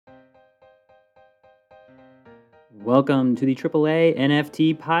Welcome to the AAA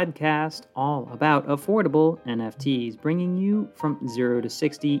NFT podcast, all about affordable NFTs, bringing you from 0 to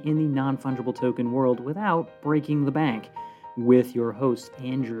 60 in the non-fungible token world without breaking the bank. With your hosts,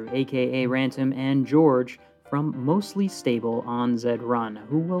 Andrew, aka Ransom, and George from Mostly Stable on Zed Run,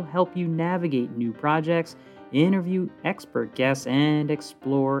 who will help you navigate new projects, interview expert guests, and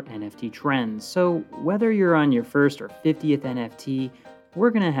explore NFT trends. So whether you're on your first or 50th NFT, we're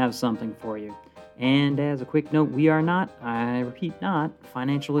going to have something for you. And as a quick note, we are not, I repeat, not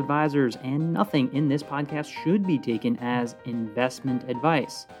financial advisors, and nothing in this podcast should be taken as investment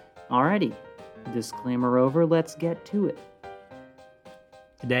advice. Alrighty, disclaimer over, let's get to it.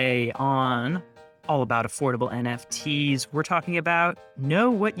 Today on All About Affordable NFTs, we're talking about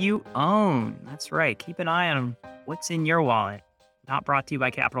know what you own. That's right, keep an eye on what's in your wallet. Not brought to you by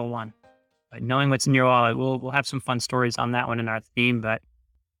Capital One, but knowing what's in your wallet, we'll have some fun stories on that one in our theme. But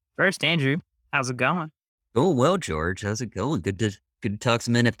first, Andrew, how's it going? Oh, well, George, how's it going? Good to talk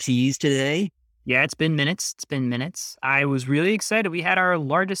some NFTs today. Yeah, it's been minutes. I was really excited. We had our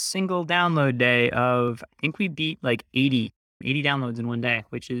largest single download day of, I think we beat like 80 downloads in one day,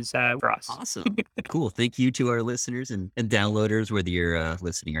 which is for us. Awesome. Cool. Thank you to our listeners and downloaders, whether you're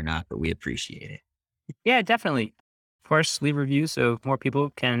listening or not, but we appreciate it. Yeah, definitely. Of course, leave reviews so more people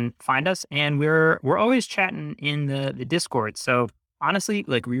can find us. And we're always chatting in the Discord. So honestly,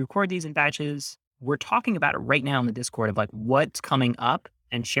 like we record these in batches. We're talking about it right now in the Discord of like what's coming up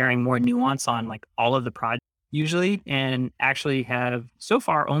and sharing more nuance on like all of the projects usually, and actually have so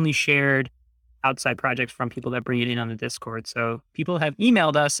far only shared outside projects from people that bring it in on the Discord. So people have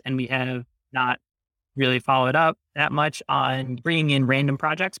emailed us and we have not really followed up that much on bringing in random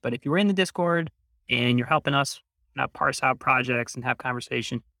projects. But if you were in the Discord and you're helping us parse out projects and have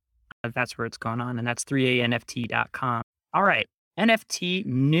conversation, that's where it's going on. And that's 3anft.com. All right. NFT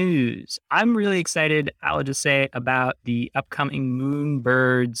news. I'm really excited, I'll just say, about the upcoming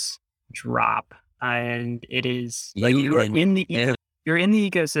Moonbirds drop. And it is like you're in the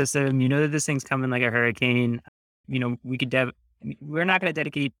ecosystem. You know that this thing's coming like a hurricane. You know, we're not going to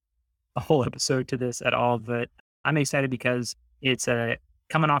dedicate a whole episode to this at all, but I'm excited because it's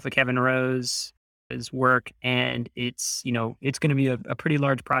coming off of Kevin Rose's work, and it's going to be a pretty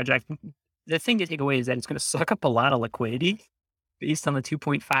large project. The thing to take away is that it's going to suck up a lot of liquidity based on the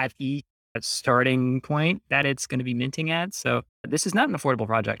 2.5 ETH starting point that it's going to be minting at. So this is not an affordable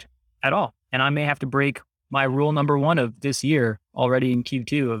project at all. And I may have to break my rule number 1 of this year already in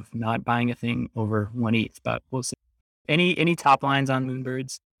Q2 of not buying a thing over 1 ETH, but we'll see. Any top lines on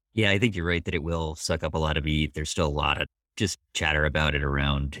Moonbirds? Yeah, I think you're right that it will suck up a lot of ETH. There's still a lot of just chatter about it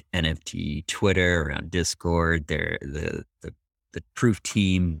around NFT Twitter, around Discord. The Proof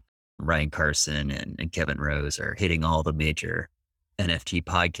team, Ryan Carson and Kevin Rose are hitting all the major NFT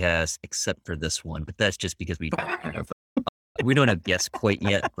podcasts except for this one, but that's just because we don't have guests quite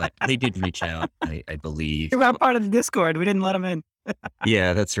yet, but they did reach out, I believe. You're not part of the Discord. We didn't let them in.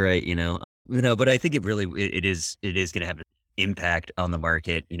 Yeah, that's right. But I think it is going to have an impact on the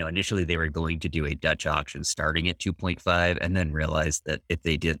market. Initially they were going to do a Dutch auction starting at 2.5 and then realized that if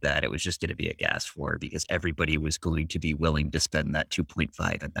they did that, it was just going to be a gas war because everybody was going to be willing to spend that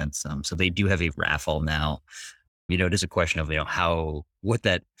 2.5 and then some. So they do have a raffle now. It is a question of, what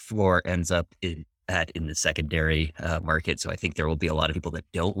that floor ends up in the secondary market. So I think there will be a lot of people that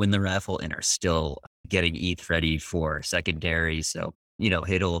don't win the raffle and are still getting ETH ready for secondary. So,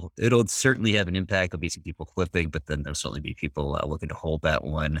 it'll certainly have an impact. There'll be some people flipping, but then there'll certainly be people looking to hold that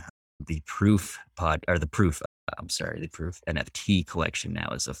one. The Proof NFT collection now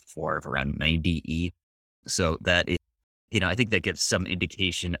is a floor of around 90 ETH. So that is, I think that gives some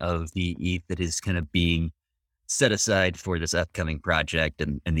indication of the ETH that is kind of being set aside for this upcoming project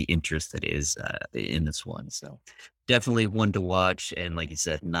and the interest that is in this one. So definitely one to watch. And like you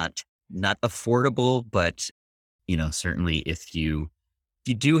said, not affordable, but certainly if you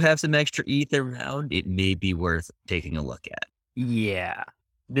do have some extra ETH around, it may be worth taking a look at. Yeah.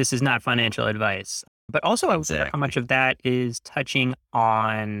 This is not financial advice, but also I wonder how much of that is touching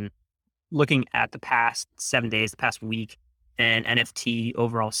on looking at the past 7 days, the past week, and NFT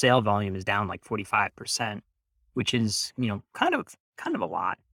overall sale volume is down like 45%. Which is, kind of a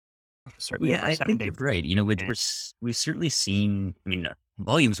lot. Certainly, yeah, I think you're right. We've certainly seen,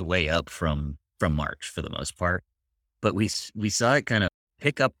 volume's way up from March for the most part, but we saw it kind of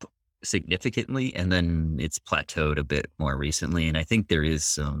pick up significantly and then it's plateaued a bit more recently. And I think there is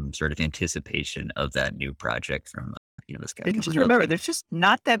some sort of anticipation of that new project from, this guy. Just remember, there's just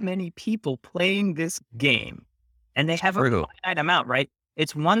not that many people playing this game and they have a finite amount, right?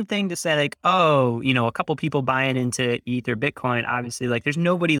 It's one thing to say like, a couple people buying into ETH or Bitcoin, obviously, like there's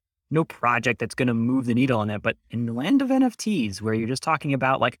nobody no project that's going to move the needle on it. But in the land of NFTs, where you're just talking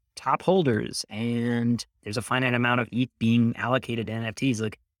about like top holders and there's a finite amount of ETH being allocated to NFTs,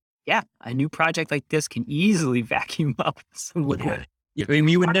 like, yeah, a new project like this can easily vacuum up some liquidity. Yeah. I mean,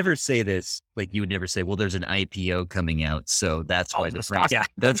 you would never say this, like you would never say, well, there's an IPO coming out. So that's why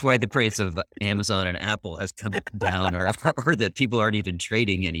that's why the price of Amazon and Apple has come down or that people aren't even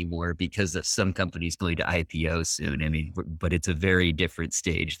trading anymore because of some companies going to IPO soon. I mean, but it's a very different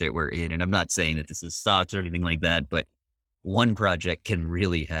stage that we're in. And I'm not saying that this is stocks or anything like that, but one project can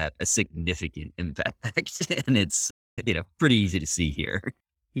really have a significant impact. And it's, pretty easy to see here.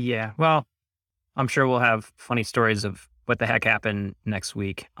 Yeah. Well, I'm sure we'll have funny stories of what the heck happened next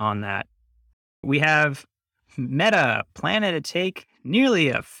week on that. We have Meta planning to take nearly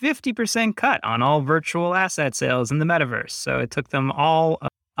a 50% cut on all virtual asset sales in the metaverse. So it took them all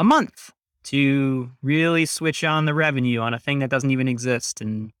a month to really switch on the revenue on a thing that doesn't even exist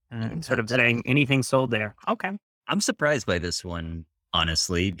and sort of saying anything sold there. Okay. I'm surprised by this one,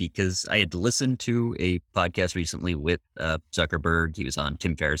 honestly, because I had listened to a podcast recently with Zuckerberg. He was on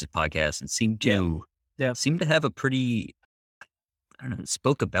Tim Ferriss' podcast and seemed to have a pretty, I don't know,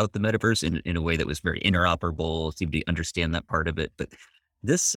 spoke about the metaverse in a way that was very interoperable, seemed to understand that part of it. But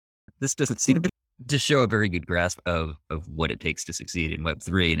this doesn't seem to show a very good grasp of what it takes to succeed in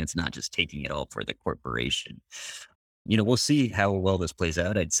Web3. And it's not just taking it all for the corporation. We'll see how well this plays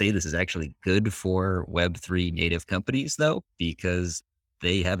out. I'd say this is actually good for Web3 native companies, though, because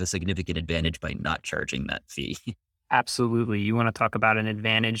they have a significant advantage by not charging that fee. Absolutely. You want to talk about an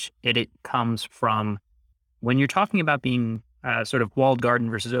advantage? It comes from when you're talking about being sort of walled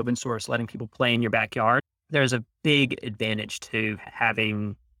garden versus open source, letting people play in your backyard. There's a big advantage to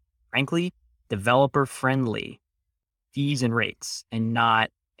having, frankly, developer friendly fees and rates and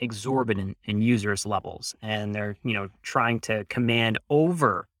not exorbitant in users levels. And they're, trying to command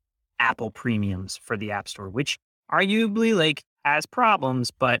over Apple premiums for the App Store, which arguably like has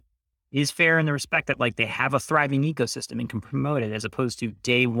problems, but is fair in the respect that like they have a thriving ecosystem and can promote it as opposed to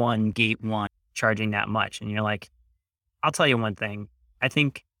day one, gate one, charging that much. And you're like, I'll tell you one thing. I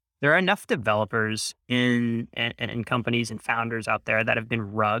think there are enough developers and companies and founders out there that have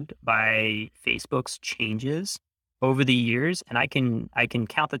been rugged by Facebook's changes over the years. And I can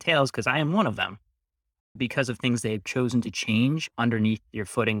count the tails because I am one of them because of things they've chosen to change underneath your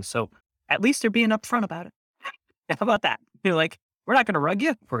footing. So at least they're being upfront about it. How about that? You're like, we're not going to rug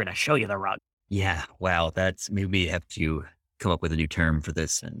you. We're going to show you the rug. Yeah. Wow. That's maybe we have to come up with a new term for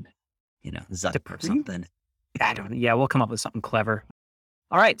this and, Zuck or something. We'll come up with something clever.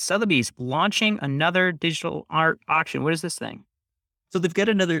 All right. Sotheby's launching another digital art auction. What is this thing? So they've got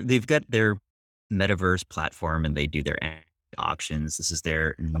their metaverse platform and they do their auctions. This is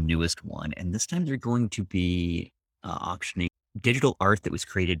their newest one. And this time they're going to be auctioning digital art that was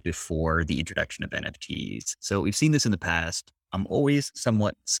created before the introduction of NFTs. So we've seen this in the past. I'm always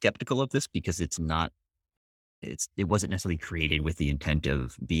somewhat skeptical of this because it wasn't necessarily created with the intent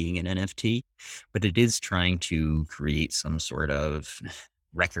of being an NFT, but it is trying to create some sort of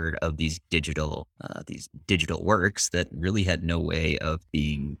record of these digital works that really had no way of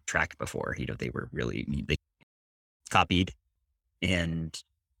being tracked before. They copied and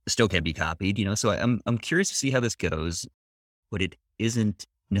still can be copied, so I'm curious to see how this goes, but it isn't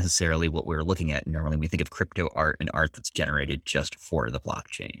necessarily what we're looking at normally when we think of crypto art and art that's generated just for the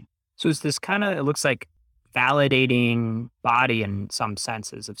blockchain. So is this it looks like validating body in some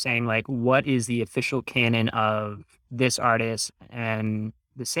senses of saying like, what is the official canon of this artist? And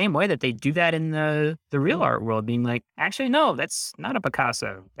the same way that they do that in the real art world, being like, actually, no, that's not a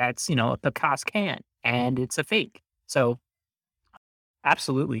Picasso. That's, a Picasso can, and it's a fake. So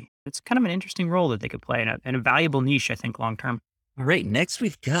absolutely. It's kind of an interesting role that they could play in a valuable niche, I think, long term. All right. Next,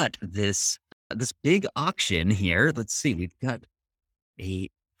 we've got this big auction here. Let's see. We've got a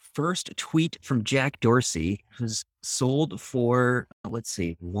first tweet from Jack Dorsey, who's sold for,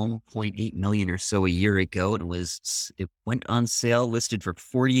 1.8 million or so a year ago. And it went on sale, listed for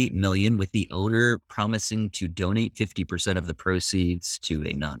 48 million, with the owner promising to donate 50% of the proceeds to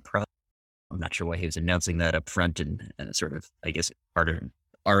a nonprofit. I'm not sure why he was announcing that up front and sort of, I guess,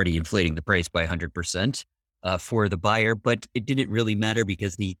 already inflating the price by 100%. For the buyer, but it didn't really matter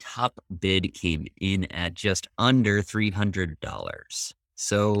because the top bid came in at just under $300.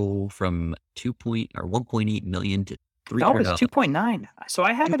 So from 1.8 million to $300. No, it's 2.9. So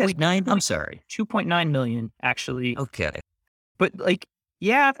I have it as 2.9. I'm sorry, 2.9 million actually. Okay, but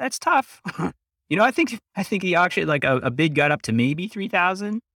that's tough. I think the auction a bid got up to maybe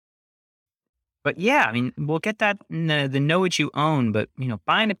 3,000. But yeah, I mean, we'll get that in the know what you own. But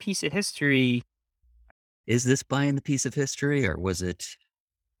buying a piece of history. Is this buying the piece of history or was it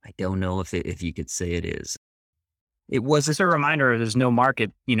I don't know if you could say it is. It It's wasn't. just a reminder there's no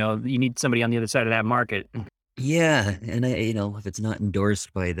market. You need somebody on the other side of that market. Yeah, and if it's not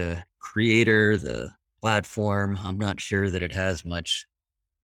endorsed by the creator, the platform, I'm not sure that it has much.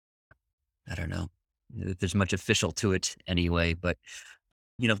 I don't know if there's much official to it anyway, but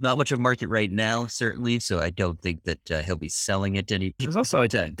not much of a market right now, certainly. So I don't think that he'll be selling it any It was also a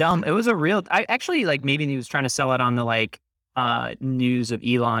time. dumb. It was a real. I actually like maybe he was trying to sell it on the news of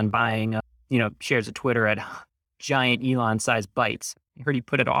Elon buying shares of Twitter at giant Elon sized bites. I heard he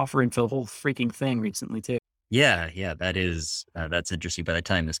put an offer in for the whole freaking thing recently too. Yeah, yeah, that's interesting. By the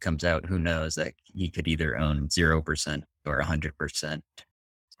time this comes out, who knows? That he could either own 0% or 100%.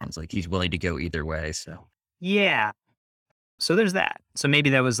 Sounds like he's willing to go either way. So Yeah. So there's that. So maybe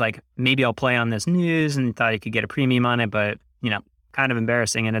that was like maybe I'll play on this news and thought he could get a premium on it, but kind of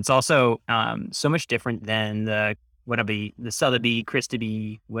embarrassing. And it's also so much different than the the Sotheby,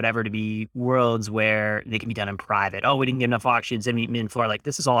 Christabee, whatever to be worlds where they can be done in private. Oh, we didn't get enough auctions and meet floor. Like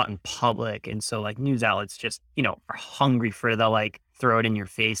this is all out in public. And so like news outlets just, are hungry for the like throw it in your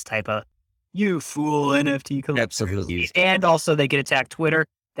face type of you fool NFT collector. absolutely, And also they get attacked Twitter.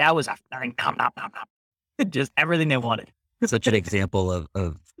 That was just everything they wanted. such an example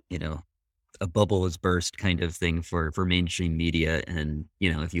of you know a bubble is burst kind of thing for mainstream media. And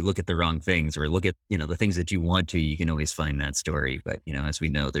if you look at the wrong things or look at the things that you want to, you can always find that story. But as we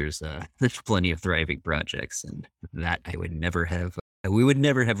know, there's plenty of thriving projects, and that we would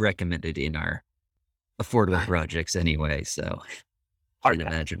never have recommended in our affordable projects anyway. So I Hard can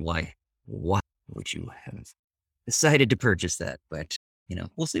pass. imagine why would you have decided to purchase that. But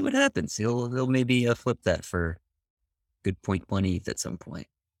we'll see what happens. He'll maybe flip that for good point money at some point.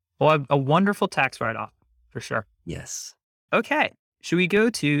 Well, a wonderful tax write off for sure. Yes. Okay. Should we go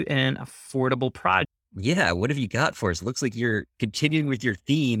to an affordable project? Yeah, what have you got for us? Looks like you're continuing with your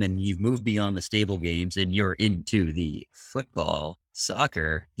theme and you've moved beyond the stable games and you're into the football,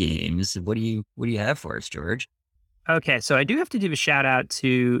 soccer games. What do you have for us, George? Okay. So I do have to give a shout out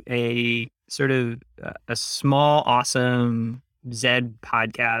to a sort of a small, awesome Zed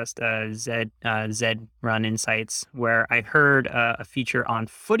podcast, Zed Run Insights, where I heard a feature on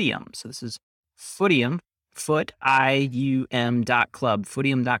Footium. So this is Footium, IUM.club,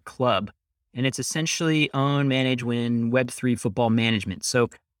 Footium.club. And it's essentially own, manage, win Web3 football management.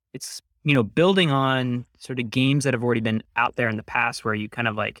 So it's, building on sort of games that have already been out there in the past where you kind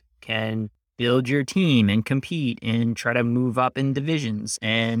of like can build your team and compete and try to move up in divisions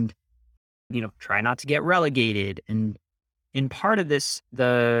and, try not to get relegated. And in part of this,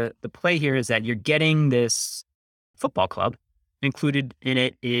 the play here is that you're getting this football club. Included in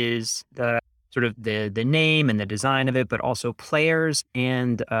it is the sort of the name and the design of it, but also players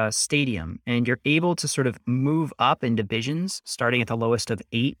and stadium. And you're able to sort of move up in divisions, starting at the lowest of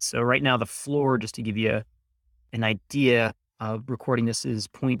 8. So right now, the floor, just to give you an idea of recording this, is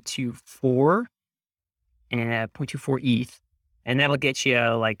 0.24 and 0.24 ETH. And that'll get you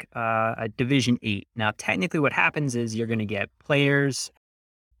like a Division 8. Now, technically, what happens is you're going to get players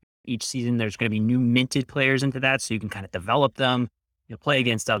each season. There's going to be new minted players into that, so you can kind of develop them. You'll play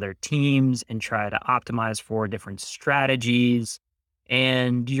against other teams and try to optimize for different strategies.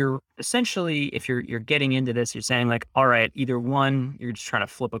 And you're essentially, if you're getting into this, you're saying like, all right, either one, you're just trying to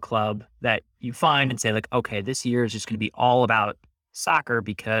flip a club that you find and say like, okay, this year is just going to be all about soccer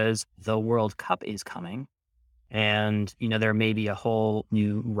because the World Cup is coming. And, there may be a whole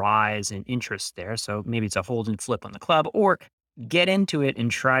new rise in interest there. So maybe it's a hold and flip on the club, or get into it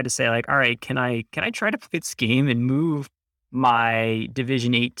and try to say like, all right, can I try to play this game and move my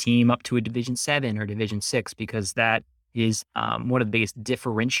Division 8 team up to a Division 7 or Division 6? Because that is one of the biggest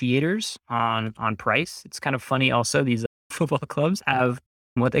differentiators on price. It's kind of funny also, these football clubs have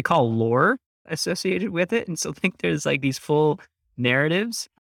what they call lore associated with it. And so I think there's like these full narratives.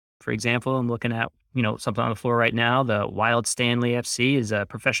 For example, I'm looking at, something on the floor right now. The Wild Stanley FC is a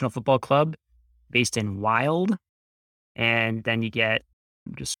professional football club based in Wild. And then you get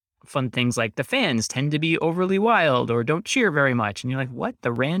just fun things like the fans tend to be overly wild or don't cheer very much. And you're like, what?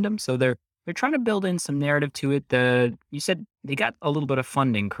 The random? So they're trying to build in some narrative to it. You said they got a little bit of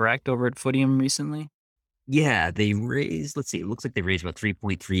funding, correct, over at Footium recently? Yeah, they raised, let's see, it looks like they raised about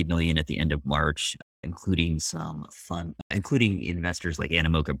 3.3 million at the end of March, including investors like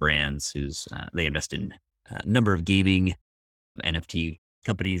Animoca Brands, they invest in a number of gaming NFT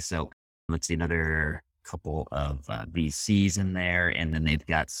companies. So let's see, another couple of VCs in there. And then they've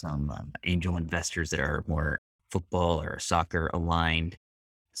got some angel investors that are more football or soccer aligned.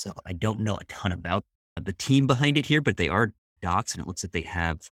 So I don't know a ton about the team behind it here, but they are docs and it looks like they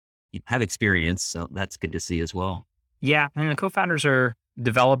have experience. So that's good to see as well. Yeah. And the co-founders are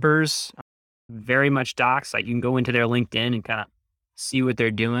developers very much docs. Like you can go into their LinkedIn and kind of see what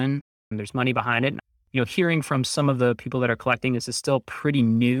they're doing. And there's money behind it. Hearing from some of the people that are collecting this is still pretty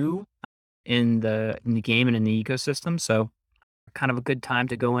new in the game and in the ecosystem. So kind of a good time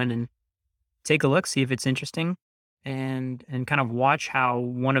to go in and take a look, see if it's interesting, and kind of watch how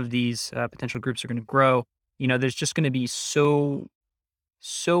one of these potential groups are going to grow. There's just going to be so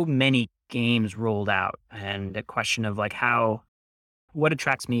many games rolled out, and a question of like what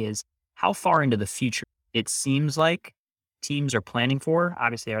attracts me is how far into the future it seems like teams are planning for.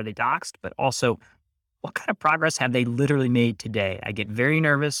 Obviously, are they doxed, but also what kind of progress have they literally made today? I get very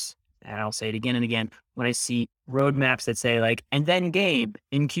nervous, and I'll say it again and again, when I see roadmaps that say like, and then Gabe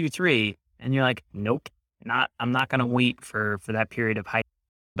in Q3, and you're like, nope, I'm not going to wait for that period of hype,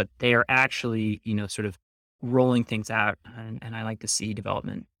 but they are actually, sort of rolling things out. And I like to see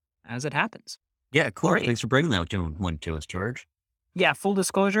development as it happens. Yeah, cool. Great. Thanks for bringing that one to us, George. Yeah. Full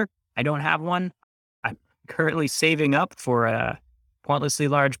disclosure, I don't have one. I'm currently saving up for a pointlessly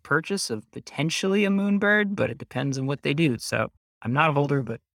large purchase of potentially a Moonbird, but it depends on what they do. So I'm not a holder,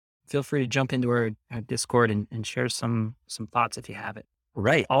 but feel free to jump into our Discord and share some thoughts if you have it.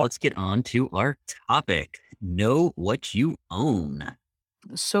 Right. Let's get on to our topic. Know what you own.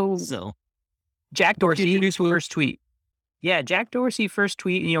 So Jack Dorsey first tweet. Yeah, Jack Dorsey first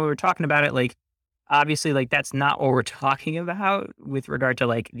tweet. We were talking about it like obviously like that's not what we're talking about with regard to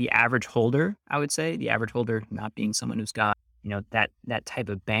like the average holder. I would say the average holder not being someone who's got that type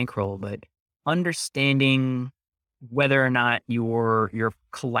of bankroll, but understanding whether or not your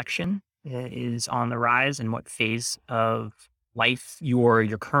collection is on the rise and what phase of life your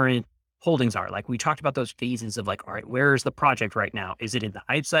current holdings are. Like we talked about those phases of like, all right, where is the project right now? Is it in the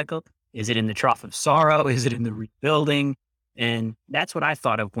hype cycle? Is it in the trough of sorrow? Is it in the rebuilding? And that's what I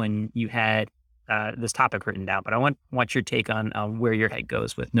thought of when you had this topic written down. But I want your take on where your head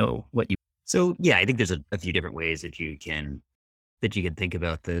goes with know what you. So yeah, I think there's a few different ways that you can think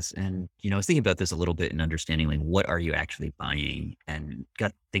about this. And, I was thinking about this a little bit and understanding like what are you actually buying, and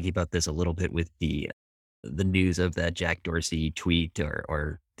got thinking about this a little bit with the news of that Jack Dorsey tweet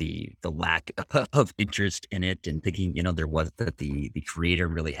or the lack of interest in it, and thinking, there was that the creator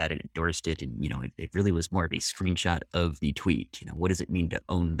really hadn't endorsed it. And, it really was more of a screenshot of the tweet. What does it mean to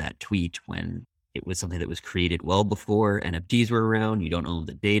own that tweet when it was something that was created well before NFTs were around? You don't own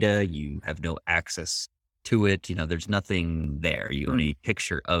the data. You have no access to it. There's nothing there. You own a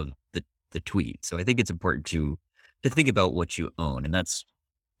picture of the tweet. So I think it's important to think about what you own. And that's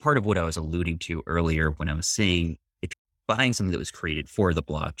part of what I was alluding to earlier when I was saying if you're buying something that was created for the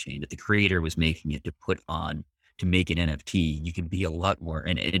blockchain, that the creator was making it to make an NFT, you can be a lot more,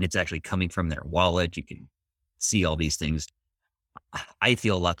 and it's actually coming from their wallet. You can see all these things. I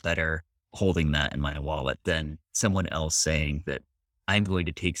feel a lot better holding that in my wallet than someone else saying that I'm going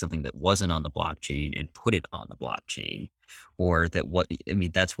to take something that wasn't on the blockchain and put it on the blockchain, or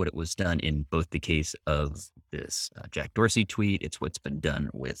that's what it was done in both the case of this Jack Dorsey tweet. It's what's been done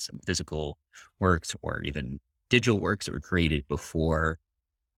with some physical works or even digital works that were created before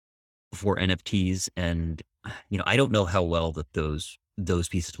NFTs. And, I don't know how well that those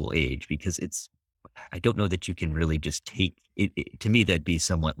pieces will age, because I don't know that you can really just take it. To me, that'd be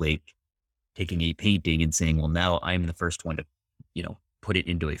somewhat like taking a painting and saying, well, now I'm the first one to, put it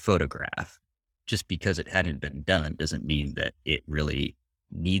into a photograph. Just because it hadn't been done doesn't mean that it really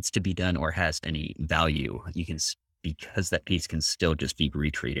needs to be done or has any value. Because that piece can still just be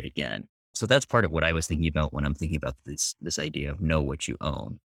recreated again. So that's part of what I was thinking about when I'm thinking about this idea of know what you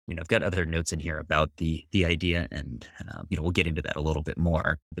own. I've got other notes in here about the idea, and we'll get into that a little bit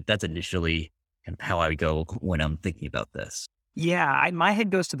more. But that's initially kind of how I go when I'm thinking about this. Yeah, my head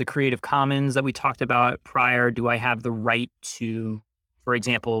goes to the Creative Commons that we talked about prior. Do I have the right to, for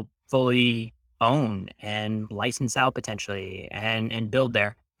example, fully own and license out potentially and build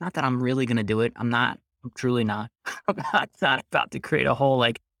there? Not that I'm really going to do it. I'm truly not. I'm not about to create a whole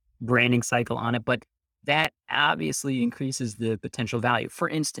like branding cycle on it, but that obviously increases the potential value. For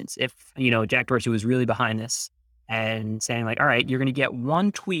instance, if, Jack Dorsey was really behind this and saying like, all right, you're going to get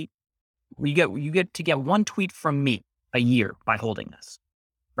one tweet. You get to get one tweet from me a year by holding this,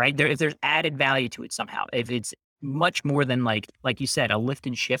 right? If there's added value to it somehow, if it's much more than like you said, a lift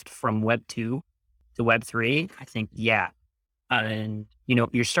and shift from Web 2 to Web 3, I think, yeah. And,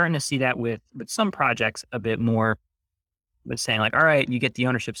 you're starting to see that with some projects a bit more, but saying like, all right, you get the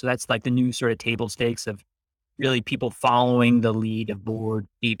ownership. So that's like the new sort of table stakes of really people following the lead of Bored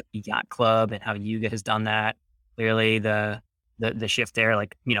Ape Yacht Club and how Yuga has done that. Clearly the shift there,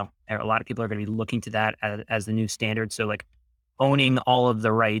 like, a lot of people are going to be looking to that as the new standard. So like owning all of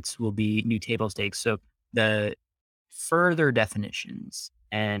the rights will be new table stakes. So the further definitions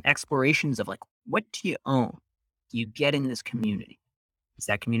and explorations of like, what do you own? Do you get in this community? Is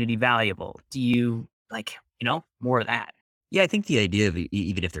that community valuable? Do you like, more of that? Yeah, I think the idea of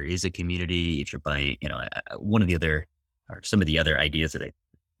even if there is a community, if you're buying, one of the other or some of the other ideas that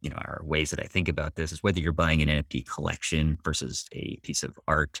are ways that I think about this is whether you're buying an NFT collection versus a piece of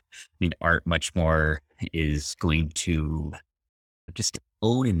art. I mean, art much more is going to just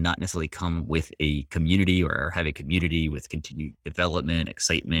own and not necessarily come with a community or have a community with continued development,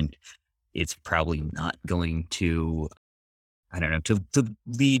 excitement. It's probably not going to, I don't know, to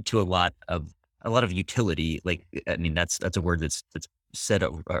lead to a lot of utility. Like, I mean, that's a word that's said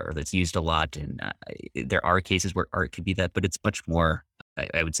or that's used a lot. And there are cases where art could be that, but it's much more,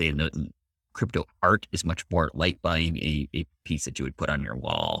 I would say in crypto art is much more like buying a piece that you would put on your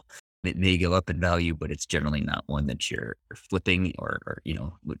wall. It may go up in value, but it's generally not one that you're flipping or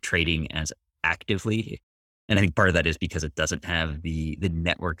trading as actively. And I think part of that is because it doesn't have the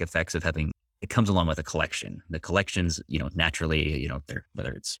network effects of having, it comes along with a collection. The collections, naturally, they're,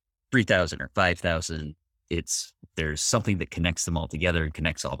 whether it's 3,000 or 5,000, there's something that connects them all together and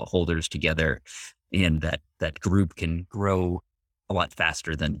connects all the holders together. And that group can grow a lot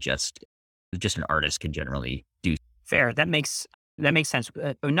faster than just an artist can generally do. Fair. That makes sense.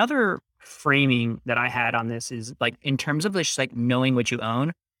 Another framing that I had on this is like in terms of just like knowing what you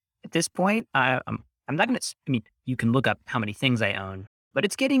own. At this point, I'm not going to. I mean, you can look up how many things I own, but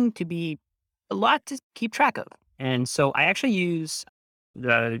it's getting to be a lot to keep track of. And so I actually use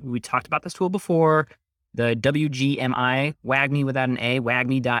we talked about this tool before, the WGMI, WAGMI without an A,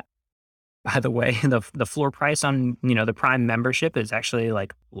 WAGMI dot. By the way, the floor price on, the Prime membership is actually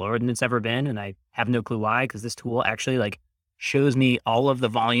like lower than it's ever been. And I have no clue why, because this tool actually like shows me all of the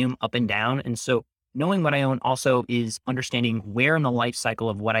volume up and down. And so knowing what I own also is understanding where in the life cycle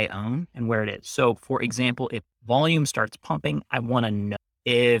of what I own and where it is. So for example, if volume starts pumping, I want to know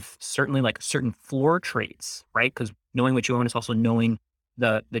if certainly like certain floor traits, right? Because knowing what you own is also knowing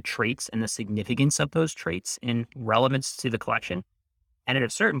the traits and the significance of those traits in relevance to the collection. And at a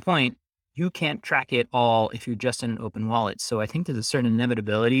certain point, you can't track it all if you're just in an open wallet. So I think there's a certain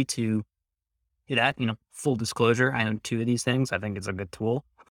inevitability to that, full disclosure. I own two of these things. I think it's a good tool.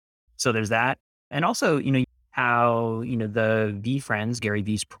 So there's that. And also, how, the VeeFriends, Gary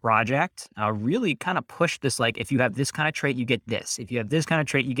Vee's project, really kind of push this, like, if you have this kind of trait, you get this. If you have this kind of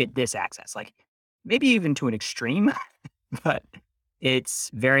trait, you get this access. Like maybe even to an extreme, but it's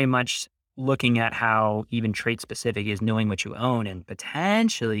very much looking at how even trait specific is knowing what you own and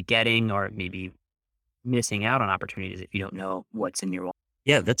potentially getting or maybe missing out on opportunities if you don't know what's in your wallet.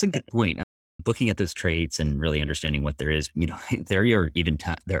 Yeah, that's a good point. Looking at those traits and really understanding what there is, there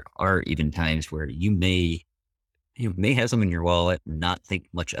are even times where you may have some in your wallet, not think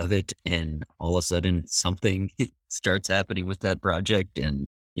much of it, and all of a sudden something starts happening with that project, and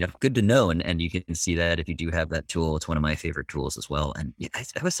good to know. And you can see that if you do have that tool. It's one of my favorite tools as well. And yeah,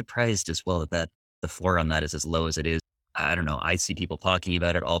 I was surprised as well that the floor on that is as low as it is. I don't know. I see people talking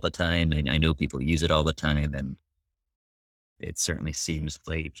about it all the time, and I know people use it all the time, and it certainly seems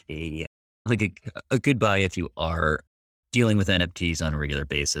like a good buy if you are dealing with NFTs on a regular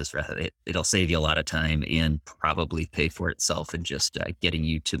basis. It'll save you a lot of time and probably pay for itself in just getting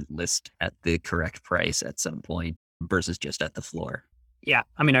you to list at the correct price at some point versus just at the floor. Yeah.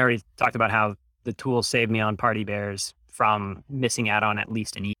 I mean, I already talked about how the tool saved me on Party Bears from missing out on at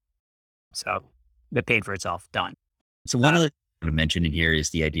least an E. So it paid for itself. Done. So one other thing to mention in here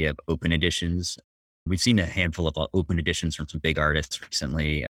is the idea of open editions. We've seen a handful of open editions from some big artists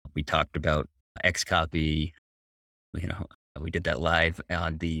recently. We talked about Xcopy. We did that live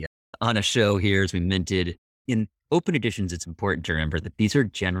on a show here as we minted. In open editions, it's important to remember that these are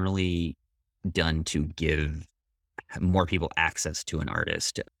generally done to give more people access to an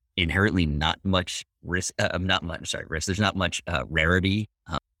artist. Inherently, not much risk. Risk. There's not much rarity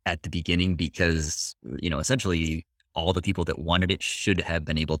at the beginning because essentially all the people that wanted it should have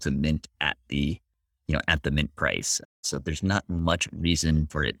been able to mint at the mint price. So there's not much reason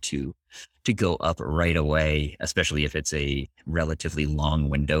for it to go up right away, especially if it's a relatively long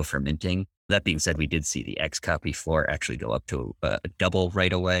window for minting. That being said, we did see the Xcopy floor actually go up to double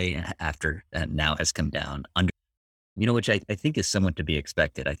right away after that now has come down under, which I think is somewhat to be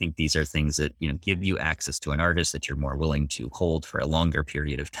expected. I think these are things that, give you access to an artist that you're more willing to hold for a longer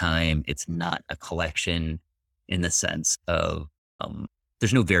period of time. It's not a collection in the sense of,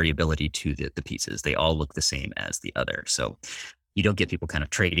 there's no variability to the pieces. They all look the same as the other. So you don't get people kind of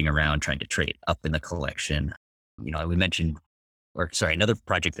trading around, trying to trade up in the collection. We mentioned, another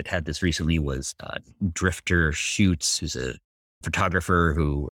project that had this recently was Drifter Shoots, who's a photographer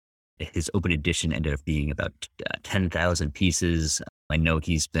who his open edition ended up being about 10,000 pieces. I know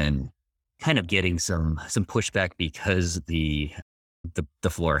he's been kind of getting some pushback because the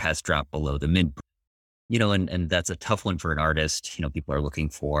floor has dropped below the mint, and that's a tough one for an artist. People are looking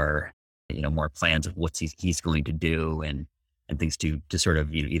for, more plans of what he's going to do and things to sort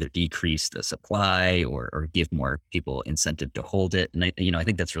of, either decrease the supply or give more people incentive to hold it. And I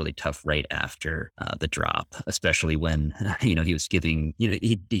think that's really tough right after the drop, especially when, he was giving,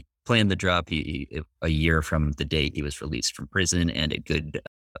 he planned the drop a year from the date he was released from prison, and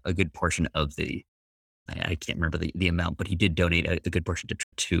a good portion of I can't remember the amount, but he did donate a good portion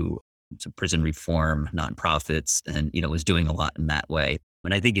to some prison reform nonprofits, and, was doing a lot in that way.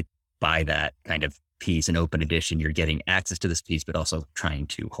 And I think by that kind of piece, an open edition, you're getting access to this piece, but also trying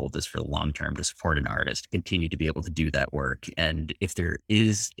to hold this for the long term to support an artist, continue to be able to do that work. And if there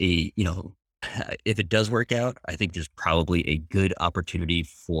is if it does work out, I think there's probably a good opportunity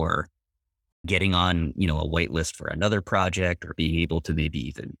for getting on, a white list for another project, or being able to maybe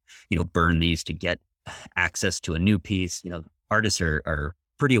even, burn these to get access to a new piece. Artists are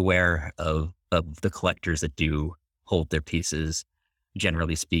pretty aware of the collectors that do hold their pieces,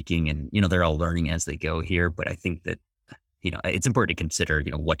 generally speaking. And, they're all learning as they go here. But I think that, it's important to consider,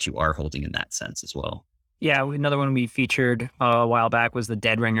 what you are holding in that sense as well. Yeah, another one we featured a while back was the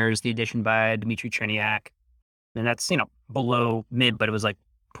Dead Ringers, the edition by Dmitry Cherniak. And that's, below mid, but it was like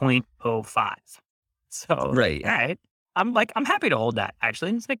 0.05. So, Right. all right. I'm happy to hold that,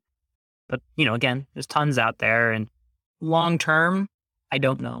 actually. It's like, but, again, there's tons out there, and long term, I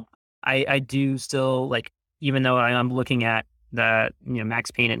don't know. I do still, even though I'm looking at the,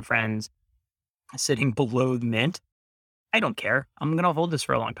 Max Payne and Friends sitting below the mint, I don't care. I'm going to hold this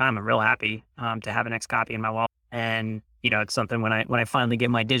for a long time. I'm real happy to have an X copy in my wallet. And, it's something when I finally get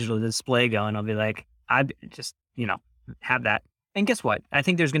my digital display going, I'll be like, I just, have that. And guess what? I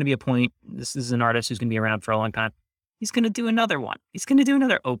think there's going to be a point. This is an artist who's going to be around for a long time. He's going to do another one. He's going to do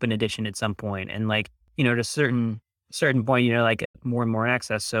another open edition at some point. And to a certain point, more and more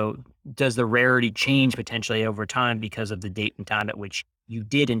access. So does the rarity change potentially over time because of the date and time at which you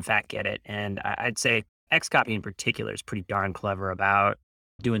did in fact get it? And I'd say Xcopy in particular is pretty darn clever about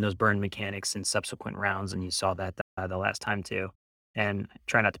doing those burn mechanics in subsequent rounds. And you saw that the last time too. And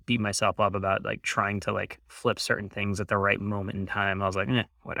try not to beat myself up about trying to flip certain things at the right moment in time. I was like,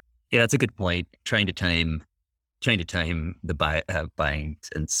 whatever. Yeah, that's a good point. Trying to time the buying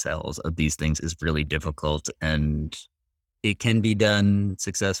and sells of these things is really difficult, and it can be done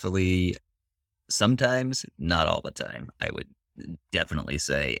successfully sometimes, not all the time, I would definitely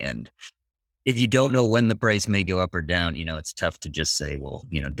say. And if you don't know when the price may go up or down, it's tough to just say, well,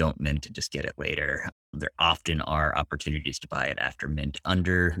 don't mint and just get it later. There often are opportunities to buy it after mint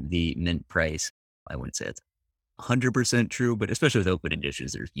under the mint price. I wouldn't say it's 100% true, but especially with open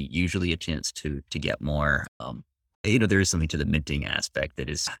editions, there's usually a chance to get more. There is something to the minting aspect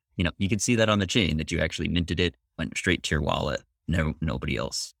that is, you can see that on the chain that you actually minted it, went straight to your wallet. Nobody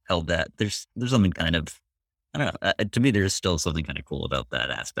else held that. There's something kind of, I don't know. To me, there's still something kind of cool about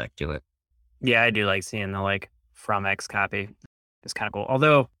that aspect to it. Yeah, I do like seeing the from Xcopy. It's kind of cool.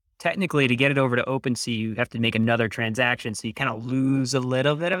 Although technically to get it over to OpenSea, you have to make another transaction. So you kind of lose a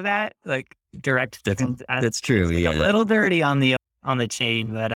little bit of that, direct. That's true. Yeah. A little dirty on the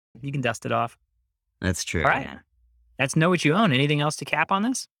chain, but you can dust it off. That's true. All right. That's Know What You Own. Anything else to cap on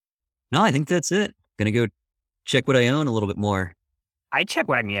this? No, I think that's it. Gonna go check what I own a little bit more. I check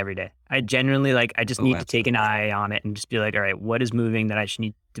WAGMI every day. I genuinely I just need to take an eye on it and just be like, all right, what is moving that I should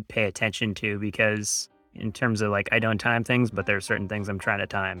need to pay attention to? Because in terms of I don't time things, but there are certain things I'm trying to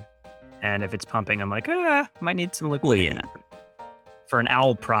time. And if it's pumping, I'm like, might need some liquidity. Yeah. For an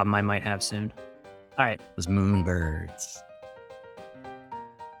owl problem I might have soon. All right. Those moonbirds.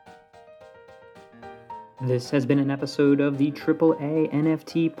 This has been an episode of the AAA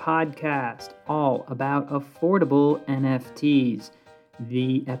NFT podcast, all about affordable NFTs.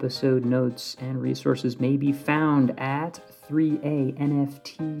 The episode notes and resources may be found at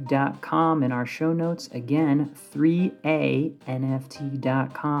 3anft.com in our show notes. Again,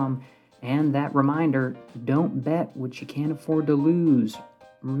 3anft.com. And that reminder, don't bet what you can't afford to lose.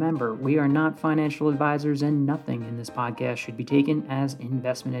 Remember, we are not financial advisors, and nothing in this podcast should be taken as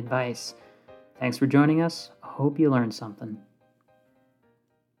investment advice. Thanks for joining us. I hope you learned something.